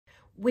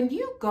When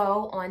you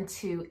go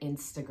onto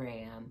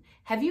Instagram,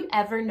 have you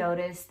ever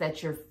noticed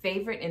that your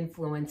favorite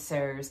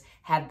influencers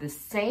have the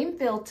same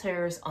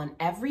filters on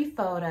every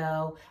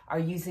photo, are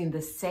using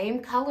the same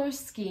color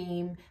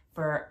scheme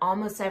for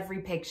almost every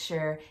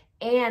picture,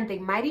 and they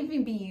might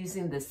even be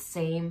using the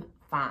same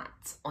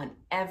fonts on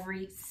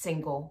every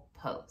single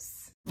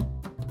post?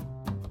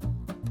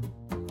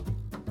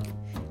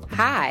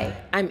 Hi,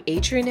 I'm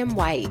Adrienne M.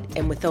 White,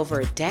 and with over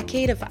a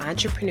decade of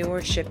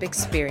entrepreneurship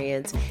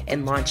experience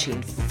and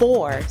launching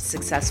 4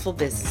 successful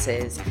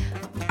businesses,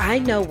 I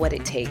know what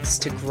it takes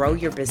to grow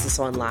your business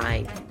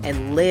online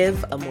and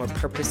live a more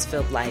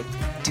purpose-filled life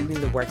doing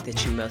the work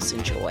that you most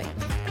enjoy.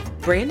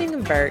 Branding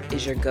Convert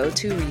is your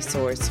go-to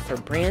resource for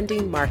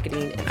branding,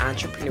 marketing, and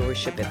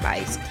entrepreneurship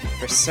advice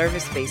for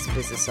service-based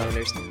business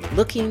owners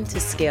looking to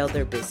scale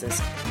their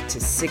business to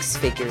 6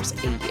 figures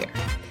a year.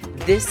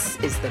 This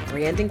is the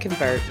Branding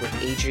Convert with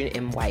Adrienne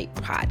M. White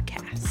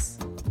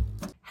podcast.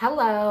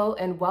 Hello,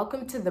 and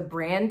welcome to the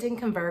Branding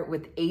Convert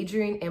with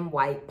Adrienne M.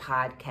 White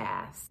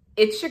podcast.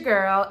 It's your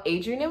girl,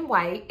 Adrienne M.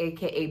 White,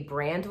 aka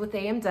Brand with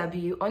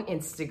AMW on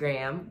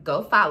Instagram.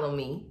 Go follow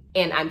me.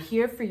 And I'm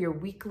here for your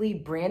weekly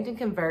Brand and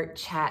Convert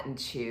Chat and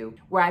Chew,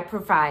 where I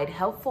provide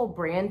helpful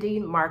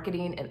branding,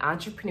 marketing, and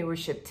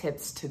entrepreneurship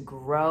tips to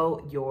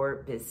grow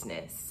your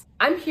business.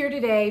 I'm here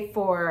today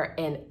for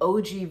an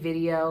OG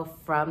video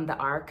from the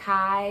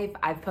archive.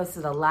 I've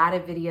posted a lot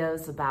of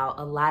videos about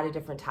a lot of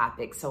different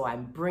topics, so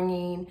I'm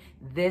bringing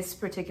this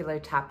particular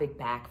topic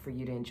back for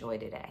you to enjoy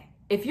today.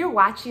 If you're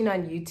watching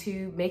on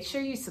YouTube, make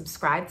sure you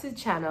subscribe to the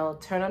channel,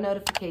 turn on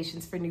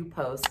notifications for new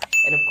posts,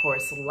 and of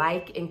course,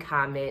 like and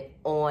comment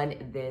on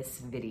this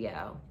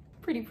video.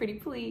 Pretty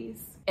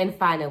please. And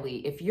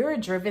finally, if you're a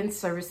driven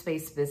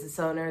service-based business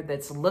owner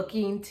that's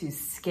looking to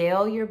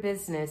scale your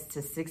business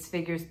to 6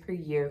 figures per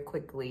year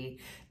quickly,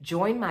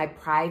 join my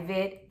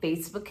private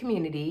Facebook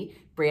community,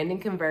 Brand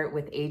and Convert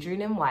with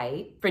Adrienne M.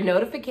 White, for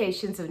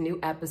notifications of new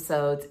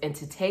episodes and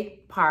to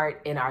take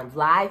part in our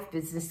live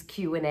business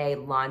Q&A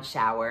launch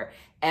hour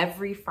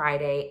every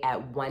Friday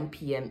at 1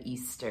 p.m.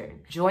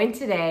 Eastern. Join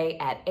today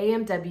at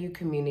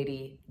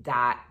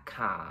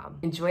amwcommunity.com.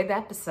 Enjoy the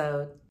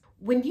episode.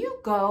 When you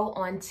go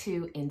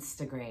onto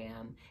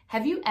Instagram,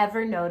 have you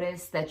ever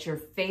noticed that your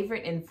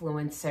favorite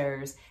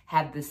influencers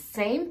have the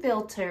same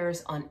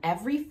filters on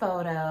every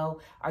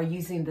photo, are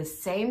using the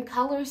same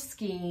color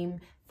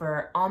scheme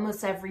for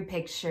almost every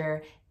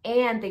picture,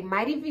 and they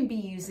might even be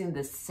using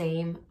the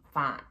same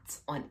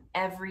fonts on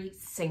every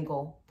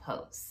single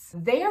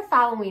post? They are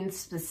following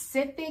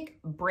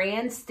specific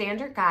brand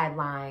standard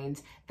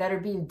guidelines that are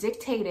being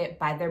dictated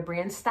by their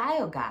brand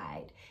style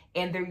guide.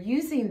 And they're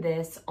using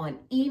this on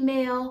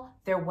email,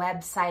 their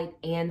website,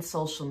 and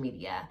social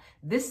media.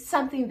 This is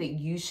something that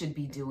you should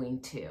be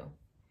doing too.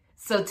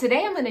 So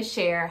today I'm going to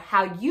share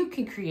how you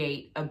can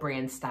create a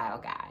brand style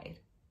guide.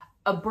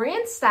 A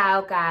brand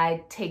style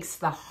guide takes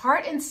the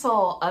heart and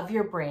soul of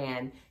your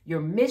brand,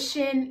 your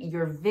mission,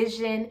 your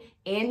vision,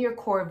 and your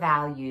core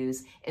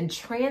values, and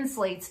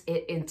translates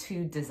it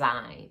into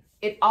design.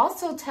 It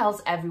also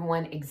tells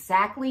everyone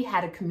exactly how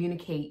to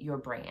communicate your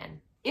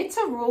brand. It's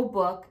a rule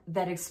book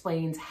that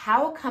explains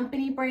how a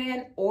company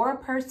brand or a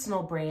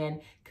personal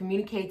brand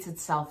communicates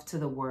itself to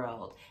the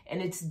world.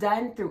 And it's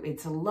done through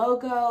its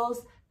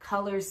logos,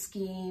 color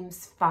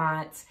schemes,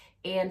 fonts,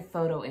 and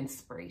photo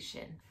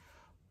inspiration.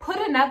 Put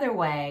another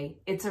way,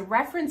 it's a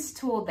reference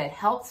tool that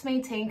helps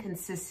maintain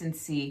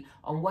consistency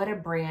on what a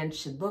brand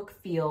should look,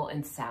 feel,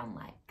 and sound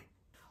like.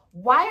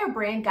 Why are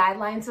brand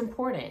guidelines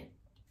important?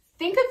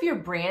 Think of your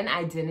brand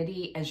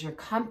identity as your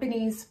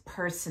company's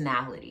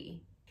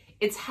personality.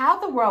 It's how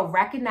the world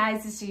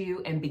recognizes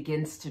you and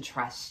begins to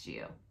trust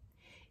you.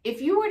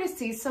 If you were to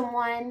see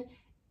someone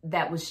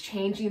that was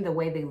changing the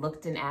way they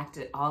looked and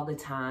acted all the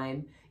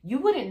time, you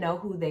wouldn't know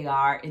who they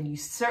are and you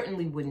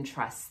certainly wouldn't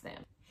trust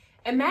them.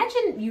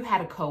 Imagine you had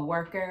a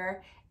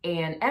coworker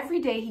and every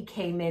day he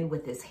came in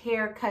with his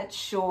hair cut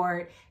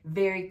short,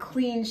 very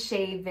clean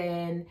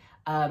shaven,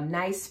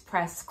 nice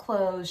pressed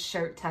clothes,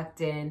 shirt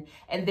tucked in.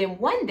 And then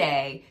one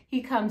day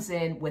he comes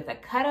in with a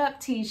cut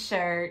up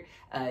t-shirt,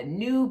 a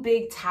new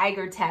big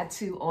tiger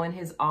tattoo on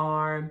his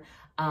arm,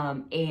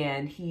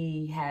 and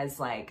he has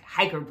like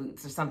hiker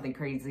boots or something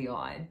crazy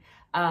on.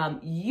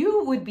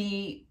 You would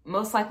be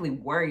most likely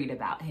worried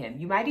about him.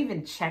 You might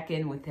even check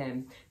in with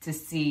him to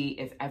see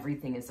if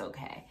everything is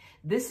okay.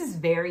 This is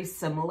very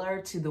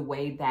similar to the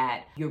way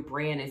that your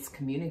brand is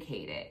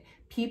communicated.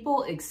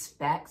 People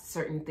expect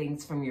certain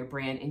things from your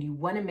brand and you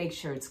want to make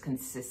sure it's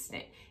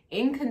consistent.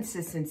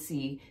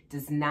 Inconsistency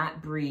does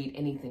not breed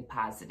anything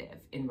positive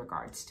in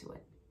regards to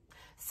it.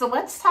 So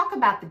let's talk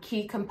about the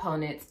key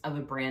components of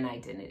a brand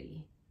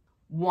identity.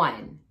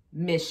 1,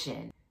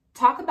 mission.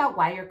 Talk about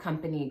why your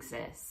company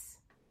exists.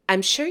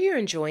 I'm sure you're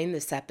enjoying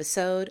this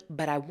episode,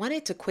 but I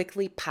wanted to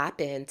quickly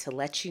pop in to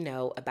let you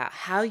know about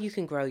how you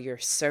can grow your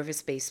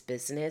service-based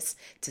business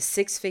to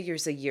 6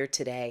 figures a year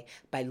today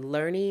by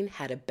learning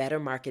how to better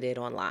market it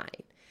online.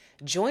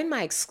 Join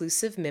my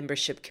exclusive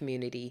membership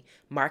community,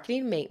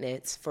 Marketing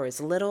Maintenance, for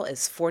as little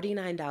as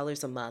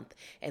 $49 a month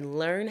and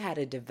learn how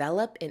to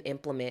develop and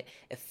implement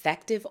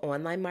effective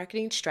online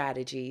marketing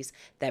strategies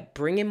that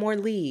bring in more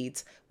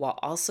leads while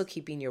also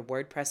keeping your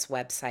WordPress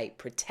website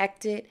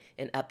protected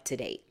and up to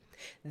date.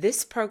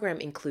 This program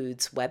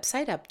includes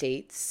website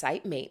updates,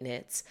 site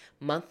maintenance,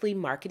 monthly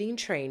marketing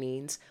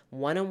trainings,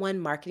 one-on-one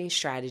marketing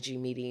strategy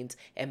meetings,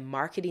 and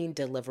marketing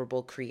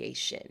deliverable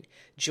creation.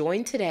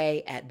 Join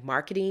today at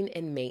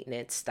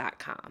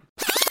marketingandmaintenance.com.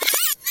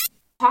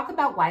 Talk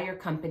about why your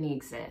company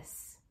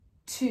exists.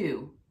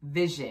 2,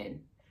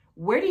 vision.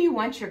 Where do you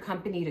want your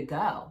company to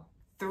go?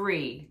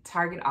 3,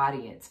 target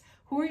audience.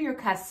 Who are your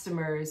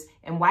customers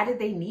and why do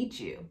they need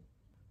you?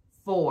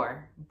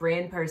 4,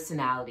 brand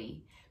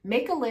personality.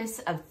 Make a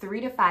list of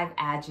 3 to 5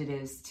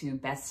 adjectives to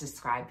best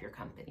describe your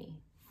company.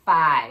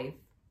 5,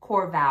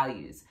 core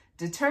values.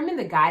 Determine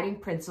the guiding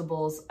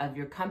principles of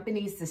your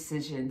company's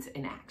decisions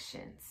and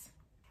actions.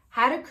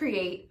 How to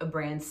create a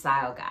brand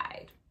style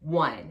guide.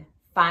 1,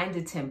 find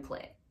a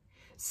template.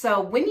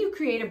 So when you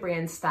create a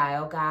brand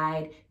style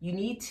guide, you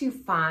need to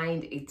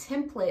find a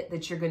template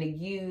that you're going to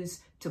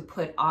use to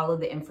put all of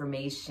the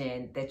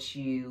information that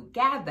you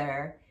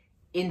gather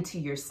into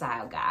your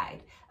style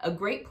guide. A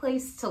great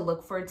place to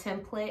look for a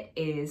template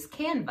is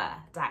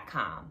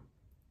canva.com.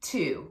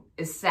 2,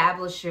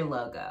 establish your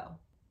logo.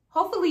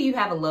 Hopefully you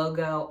have a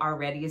logo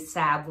already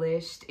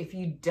established. If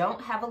you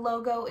don't have a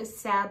logo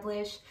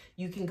established,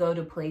 you can go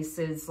to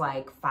places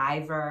like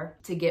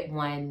Fiverr to get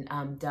one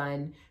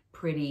done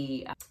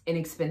pretty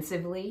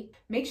inexpensively.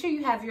 Make sure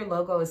you have your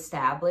logo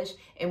established.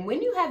 And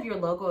when you have your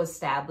logo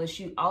established,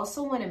 you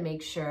also want to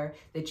make sure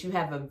that you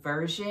have a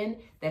version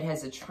that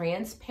has a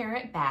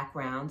transparent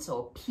background, so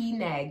a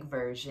PNG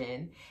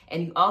version.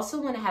 And you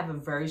also want to have a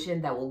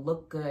version that will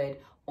look good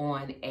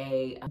on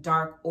a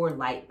dark or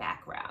light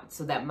background.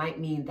 So that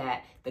might mean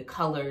that the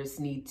colors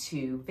need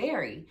to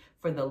vary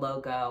for the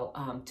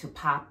logo to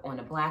pop on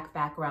a black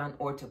background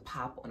or to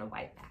pop on a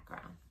white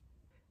background.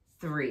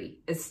 3,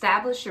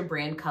 establish your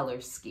brand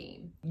color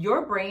scheme.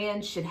 Your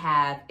brand should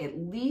have at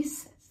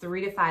least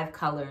 3 to 5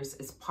 colors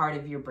as part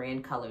of your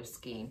brand color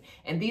scheme.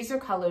 And these are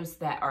colors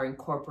that are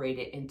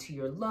incorporated into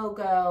your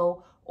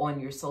logo, on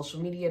your social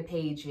media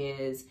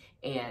pages,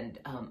 and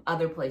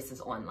other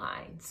places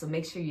online. So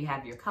make sure you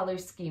have your color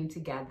scheme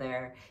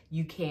together.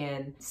 You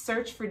can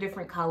search for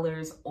different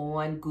colors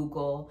on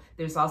Google.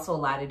 There's also a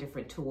lot of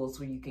different tools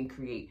where you can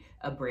create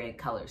a brand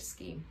color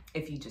scheme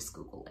if you just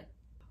Google it.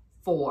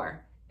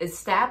 4,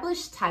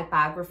 establish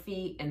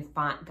typography and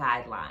font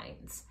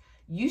guidelines.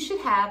 You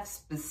should have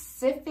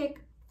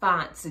specific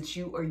fonts that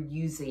you are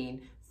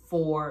using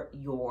for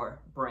your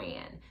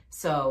brand.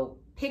 So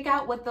pick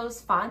out what those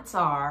fonts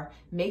are.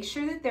 Make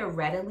sure that they're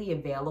readily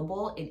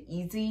available and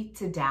easy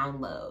to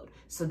download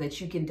so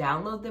that you can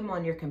download them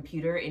on your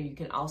computer and you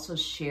can also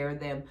share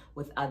them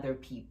with other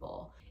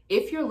people.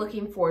 If you're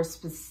looking for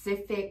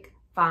specific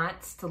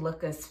fonts to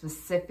look a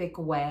specific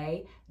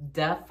way,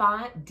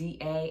 Dafont,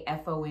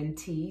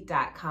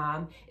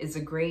 DAFONT.com is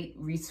a great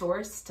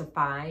resource to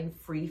find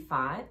free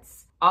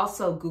fonts.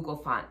 Also, Google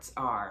Fonts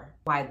are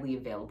widely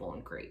available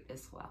and great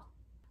as well.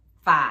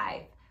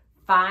 5,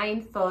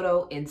 find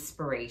photo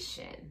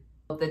inspiration.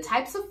 The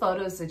types of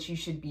photos that you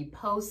should be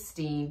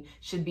posting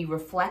should be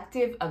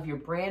reflective of your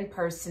brand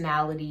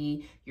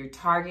personality, your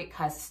target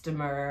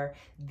customer,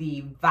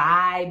 the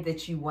vibe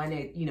that you want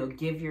to,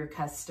 give your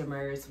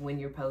customers when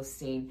you're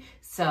posting.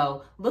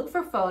 So look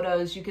for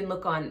photos. You can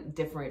look on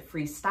different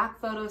free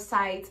stock photo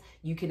sites.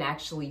 You can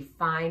actually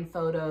find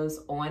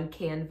photos on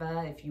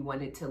Canva if you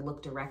wanted to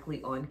look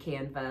directly on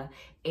Canva,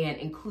 and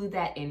include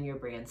that in your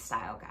brand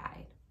style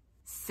guide.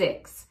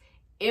 6,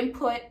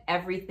 input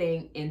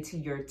everything into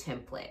your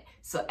template.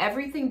 So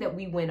everything that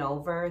we went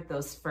over,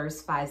 those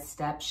first 5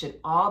 steps, should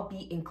all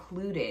be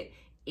included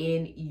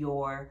in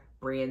your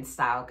brand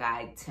style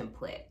guide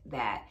template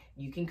that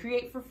you can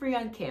create for free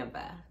on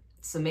Canva.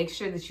 So make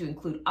sure that you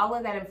include all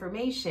of that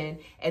information,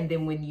 and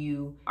then when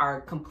you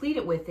are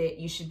completed with it,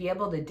 you should be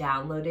able to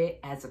download it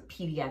as a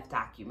PDF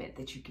document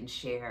that you can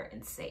share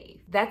and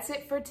save. That's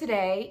it for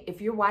today.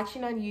 If you're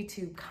watching on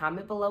YouTube,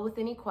 comment below with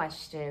any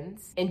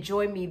questions. And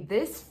join me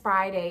this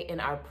Friday in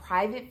our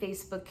private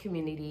Facebook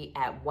community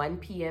at 1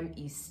 p.m.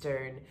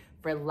 Eastern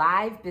for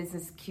live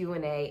business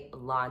Q&A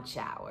launch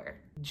hour.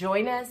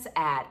 Join us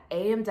at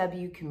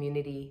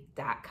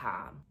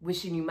amwcommunity.com.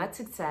 Wishing you much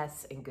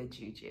success and good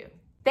juju.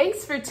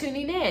 Thanks for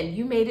tuning in.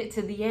 You made it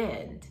to the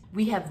end.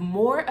 We have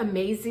more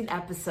amazing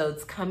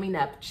episodes coming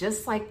up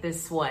just like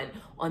this one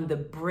on the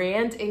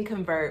Brand and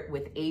Convert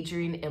with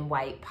Adrienne M.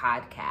 White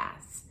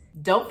podcast.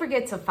 Don't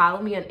forget to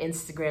follow me on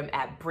Instagram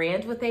at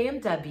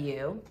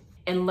brandwithamw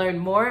and learn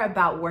more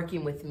about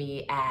working with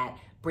me at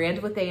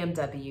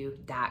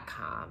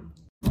brandwithamw.com.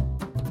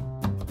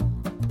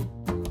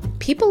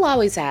 People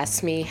always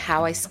ask me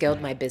how I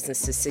scaled my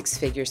business to 6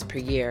 figures per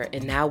year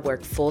and now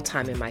work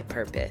full-time in my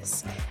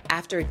purpose.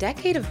 After a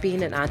decade of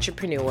being an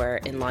entrepreneur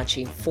and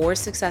launching 4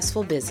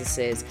 successful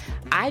businesses,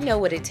 I know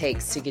what it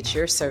takes to get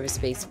your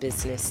service-based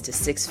business to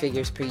 6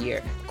 figures per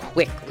year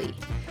quickly.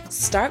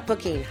 Start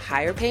booking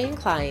higher paying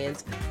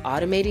clients,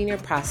 automating your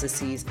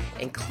processes,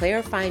 and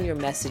clarifying your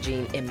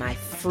messaging in my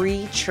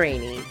free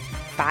training,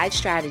 5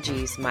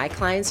 strategies my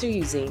clients are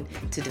using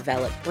to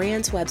develop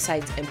brands,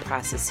 websites, and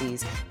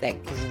processes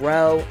that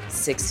grow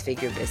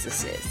 6-figure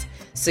businesses.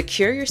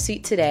 Secure your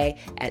seat today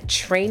at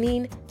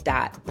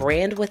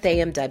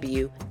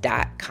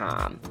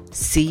training.brandwithamw.com.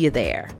 See you there.